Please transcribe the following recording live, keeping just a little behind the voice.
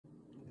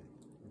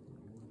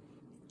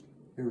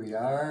Here we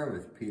are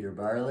with Peter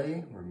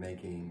Barley. We're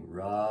making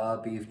raw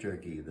beef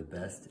jerky, the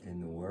best in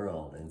the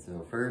world. And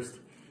so first,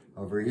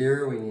 over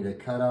here, we need to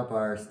cut up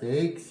our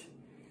steaks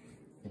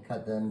and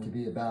cut them to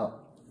be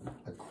about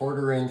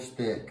 1/4 inch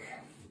thick.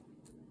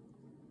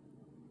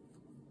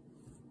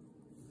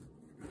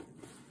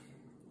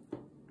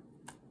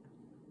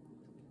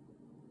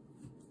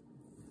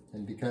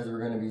 And because we're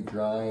going to be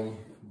drying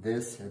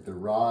this at the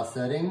raw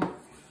setting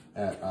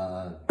at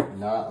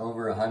not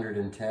over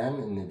 110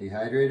 in the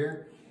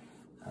dehydrator,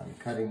 I'm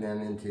cutting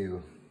them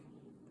into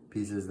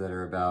pieces that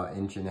are about 1.5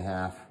 inches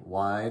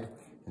wide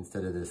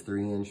instead of this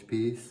 3-inch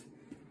piece.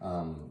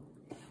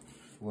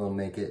 Will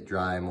make it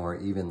dry more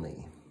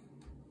evenly.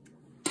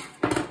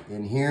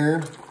 In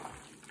here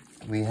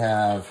we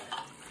have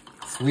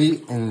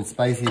sweet and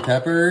spicy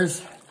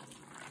peppers,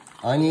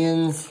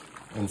 onions,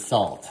 and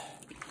salt.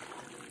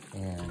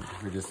 And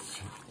we're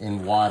just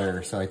in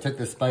water. So I took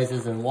the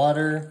spices and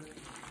water,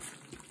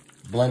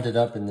 blended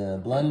up in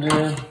the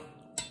blender,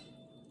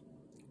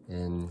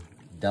 and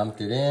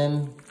dumped it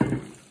in.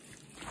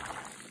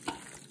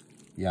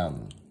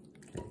 Yum.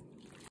 Okay.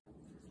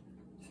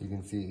 So you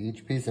can see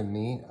each piece of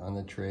meat on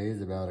the tray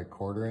is about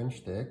 1/4 inch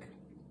thick.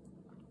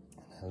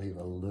 I leave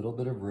a little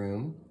bit of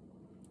room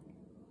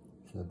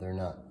so that they're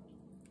not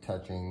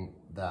touching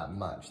that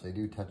much. They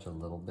do touch a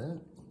little bit.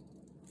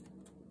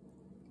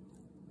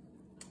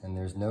 And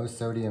there's no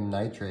sodium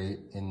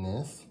nitrate in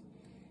this.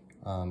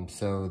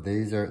 So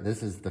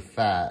this is the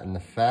fat, and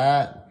the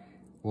fat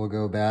will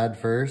go bad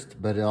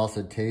first, but it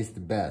also tastes the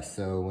best.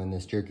 So when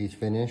this jerky's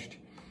finished,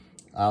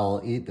 I'll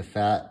eat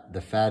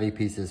the fatty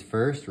pieces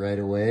first right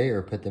away,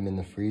 or put them in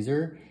the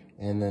freezer.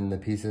 And then the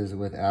pieces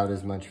without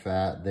as much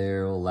fat,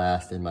 they'll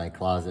last in my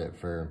closet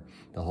for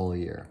the whole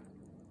year.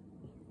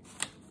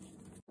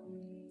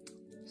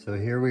 So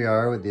here we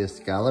are with the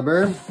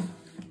Excalibur,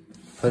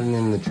 putting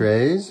in the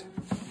trays.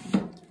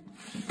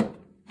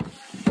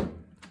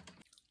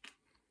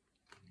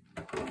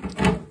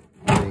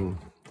 Putting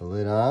the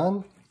lid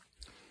on.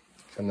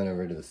 Coming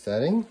over to the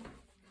setting,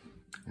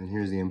 and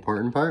here's the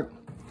important part.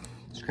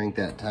 Just crank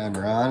that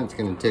timer on. It's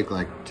going to take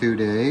like 2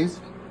 days,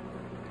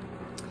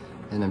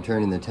 and I'm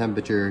turning the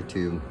temperature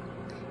to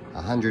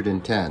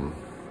 110.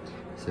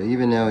 So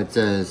even though it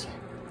says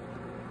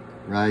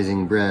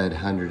rising bread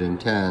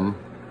 110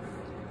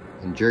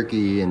 and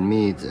jerky and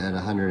meats at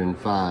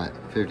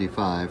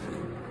 155,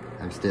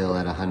 I'm still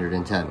at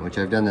 110, which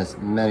I've done this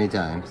many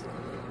times,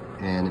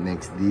 and it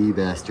makes the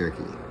best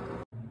jerky.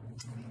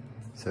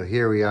 So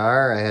here we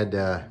are. I had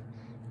to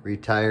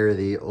retire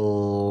the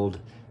old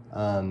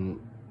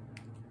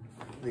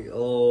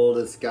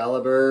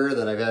Excalibur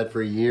that I've had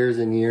for years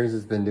and years.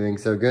 It's been doing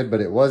so good,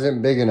 but it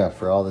wasn't big enough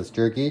for all this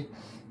jerky.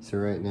 So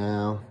right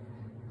now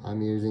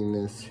I'm using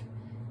this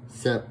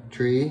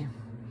Tree.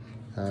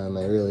 I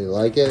really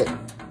like it.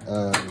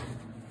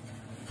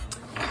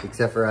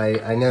 Except for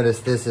I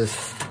noticed this is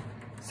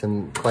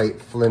some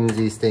quite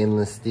flimsy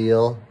stainless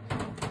steel.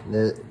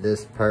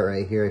 This part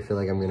right here, I feel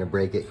like I'm gonna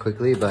break it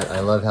quickly, but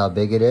I love how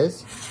big it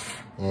is.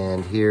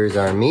 And here's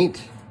our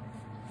meat.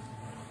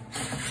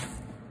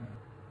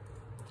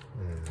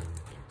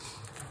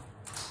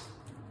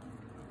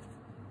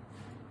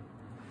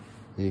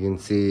 You can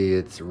see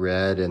it's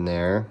red in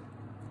there.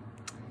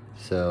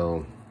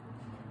 So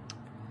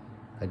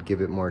I'd give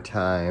it more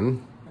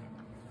time.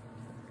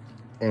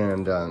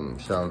 And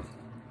so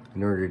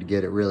in order to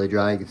get it really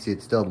dry, you can see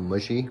it's still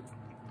mushy.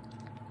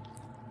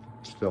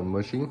 Still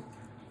mushy.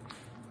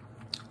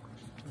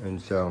 And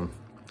so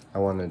I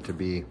want it to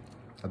be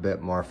a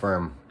bit more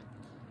firm.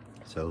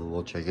 So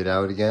we'll check it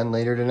out again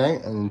later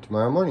tonight and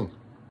tomorrow morning.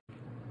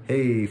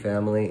 Hey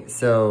family,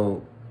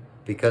 so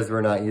because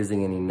we're not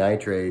using any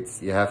nitrates,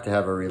 you have to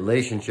have a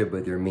relationship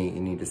with your meat.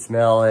 You need to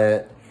smell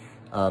it.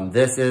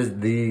 This is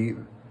the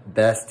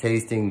best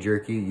tasting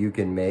jerky you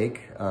can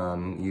make.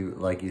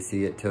 Like you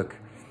see, it took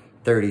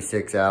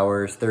 36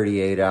 hours,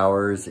 38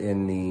 hours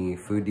in the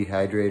food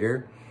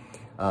dehydrator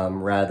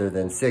rather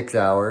than 6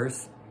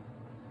 hours.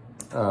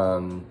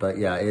 But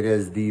yeah, it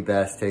is the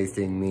best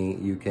tasting meat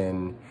you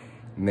can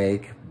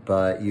make,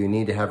 but you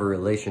need to have a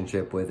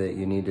relationship with it.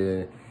 You need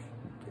to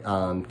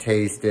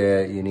taste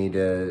it. You need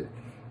to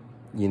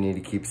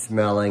keep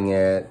smelling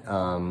it,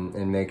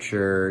 and make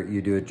sure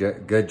you do a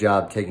good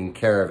job taking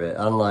care of it.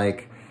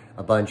 Unlike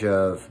a bunch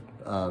of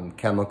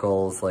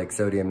chemicals like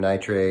sodium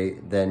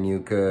nitrate, then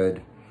you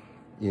could,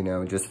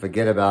 just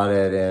forget about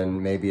it,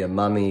 and maybe a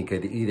mummy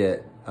could eat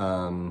it,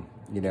 in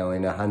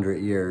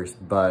 100 years.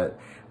 But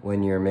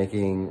when you're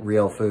making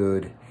real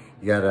food,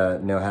 you gotta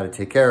know how to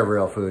take care of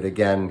real food.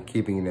 Again,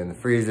 keeping it in the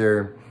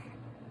freezer,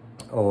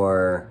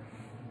 or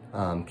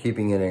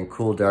keeping it in a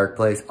cool, dark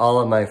place. All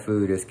of my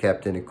food is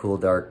kept in a cool,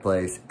 dark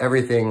place.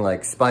 Everything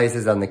like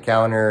spices on the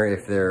counter,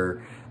 if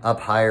they're up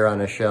higher on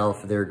a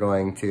shelf, they're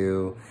going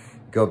to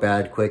go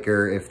bad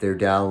quicker. If they're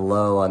down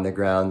low on the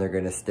ground, they're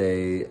gonna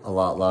stay a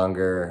lot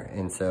longer.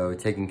 And so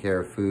taking care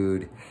of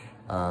food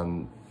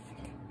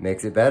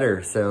makes it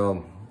better.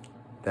 So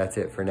that's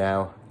it for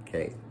now.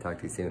 Okay, talk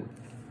to you soon.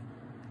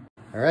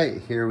 All right,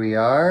 here we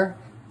are.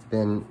 It's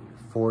been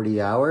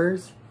 40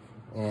 hours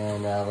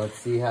And let's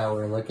see how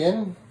we're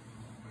looking.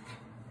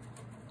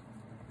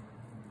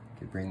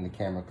 Could bring the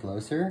camera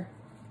closer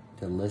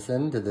to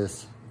listen to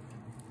this.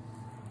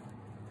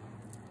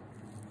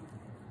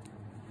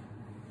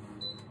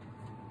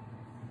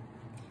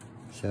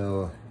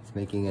 So it's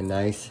making a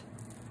nice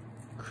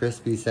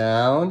crispy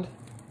sound.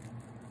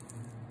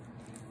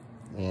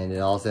 And it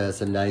also has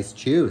some nice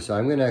chew. So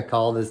I'm gonna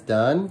call this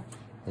done.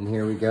 And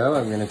here we go.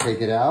 I'm gonna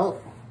take it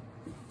out.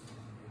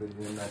 Put it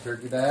in my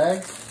turkey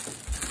bag.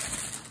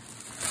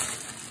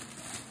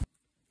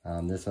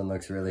 This one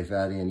looks really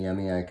fatty and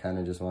yummy. I kind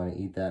of just want to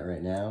eat that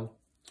right now.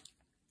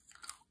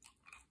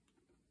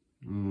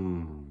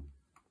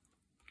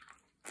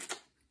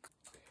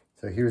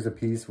 So here's a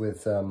piece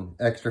with some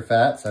extra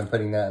fat, so I'm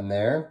putting that in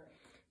there.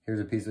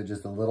 Here's a piece with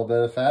just a little bit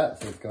of fat,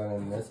 so it's going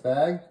in this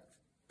bag.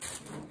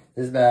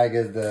 This bag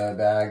is the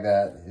bag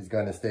that is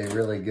going to stay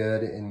really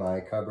good in my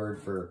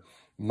cupboard for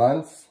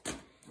months.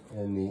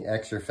 And the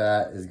extra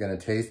fat is going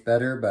to taste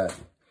better, but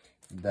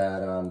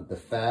that the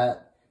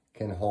fat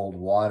can hold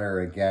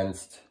water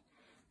against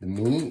the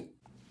meat.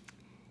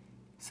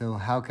 So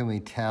how can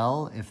we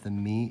tell if the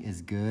meat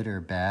is good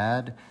or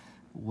bad?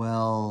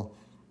 Well,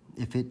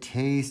 if it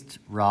tastes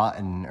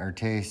rotten or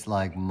tastes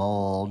like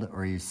mold,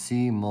 or you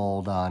see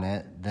mold on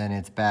it, then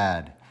it's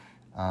bad.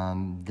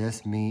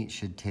 This meat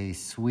should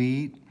taste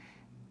sweet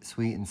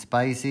and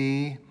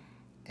spicy,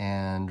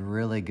 and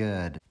really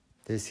good.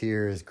 This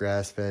here is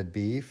grass-fed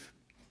beef,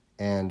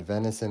 and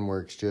venison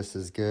works just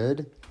as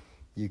good.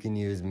 You can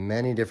use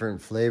many different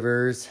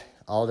flavors,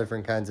 all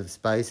different kinds of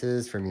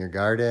spices from your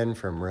garden,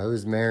 from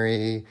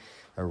rosemary,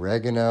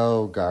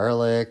 oregano,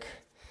 garlic,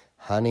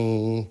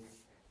 honey,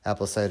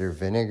 apple cider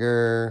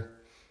vinegar,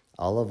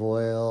 olive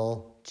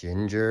oil,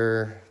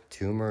 ginger,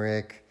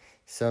 turmeric.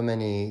 So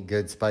many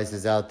good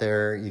spices out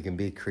there. You can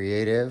be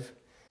creative.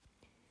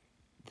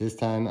 This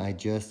time I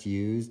just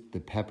used the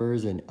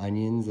peppers and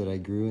onions that I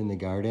grew in the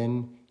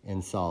garden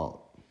and salt.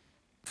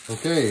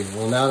 Okay,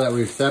 well now that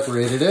we've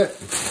separated it,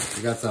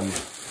 we got some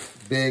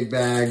big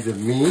bags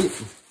of meat.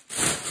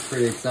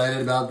 Pretty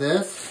excited about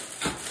this.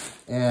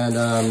 And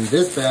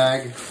this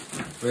bag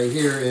right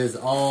here is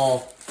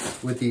all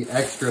with the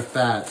extra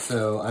fat.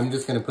 So I'm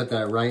just gonna put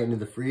that right into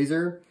the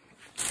freezer.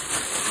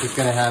 Just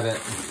gonna have it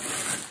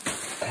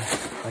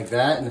like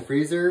that in the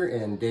freezer,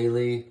 and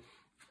daily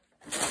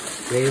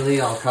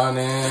I'll come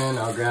in,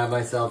 I'll grab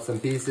myself some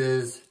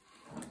pieces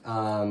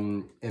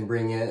and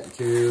bring it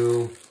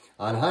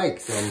on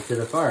hikes and to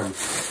the farm.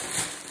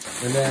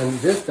 And then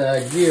this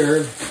bag here,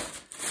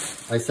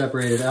 I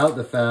separated out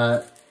the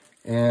fat,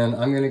 and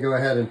I'm gonna go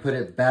ahead and put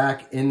it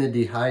back in the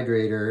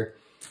dehydrator,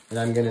 and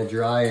I'm gonna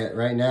dry it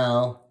right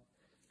now.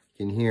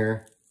 You can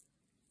hear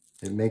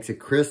it makes a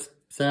crisp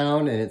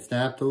sound and it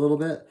snapped a little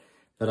bit,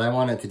 but I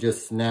want it to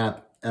just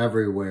snap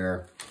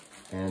everywhere.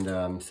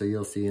 And so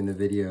you'll see in the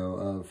video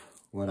of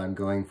what I'm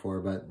going for.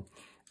 But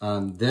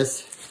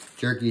this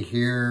jerky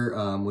here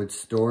would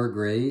store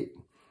great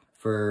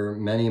for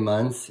many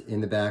months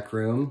in the back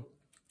room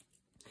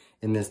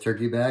in this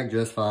turkey bag,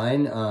 just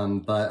fine.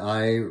 But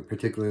I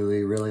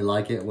particularly really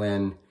like it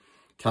when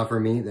tougher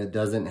meat that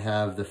doesn't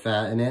have the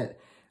fat in it,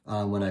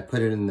 when I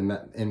put it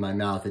in my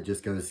mouth, it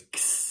just goes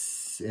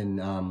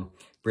and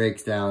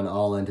breaks down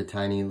all into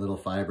tiny little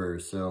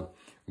fibers. So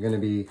I'm gonna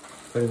be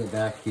putting it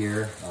back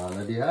here on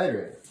the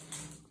dehydrator.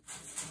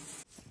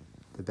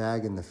 The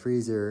bag in the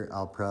freezer,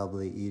 I'll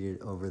probably eat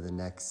it over the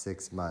next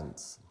 6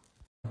 months.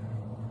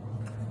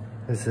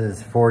 This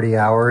is 40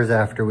 hours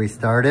after we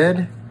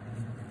started.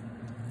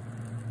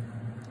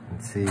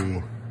 Let's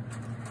see.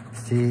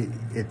 See,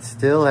 it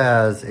still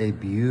has a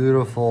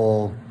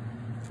beautiful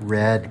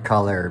red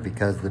color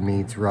because the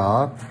meat's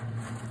raw.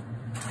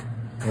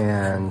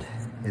 And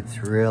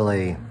it's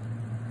really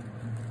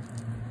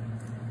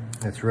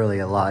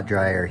a lot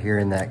drier.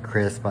 Hearing that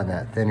crisp on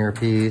that thinner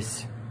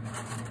piece.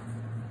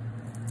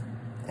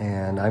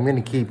 And I'm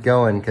gonna keep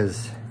going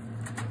because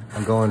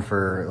I'm going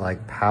for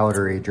like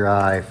powdery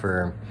dry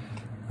for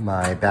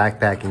my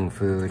backpacking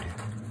food.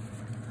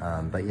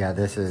 But yeah,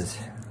 this is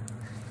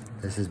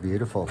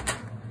beautiful.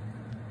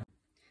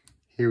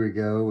 Here we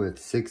go with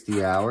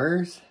 60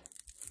 hours.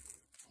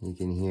 You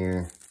can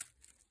hear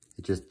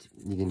it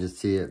you can just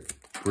see it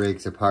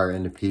breaks apart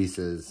into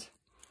pieces.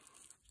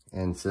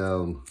 And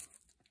so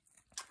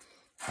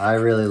I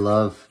really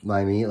love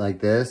my meat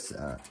like this.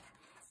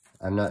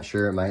 I'm not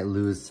sure, it might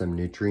lose some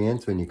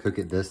nutrients when you cook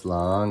it this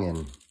long,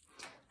 and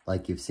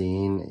like you've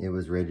seen, it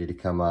was ready to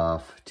come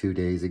off 2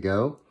 days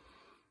ago.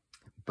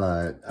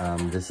 But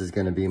this is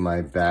gonna be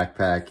my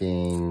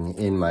backpacking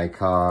in my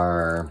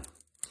car.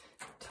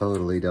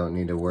 Totally don't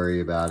need to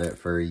worry about it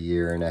for 1.5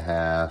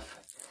 years.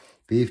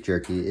 Beef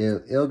jerky,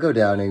 it'll go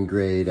down in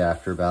grade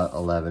after about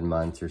 11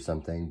 months or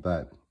something,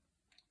 but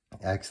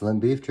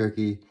excellent beef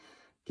jerky.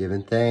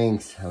 Giving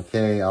thanks.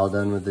 Okay, all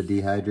done with the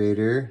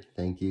dehydrator.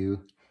 Thank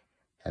you.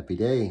 Happy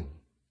day.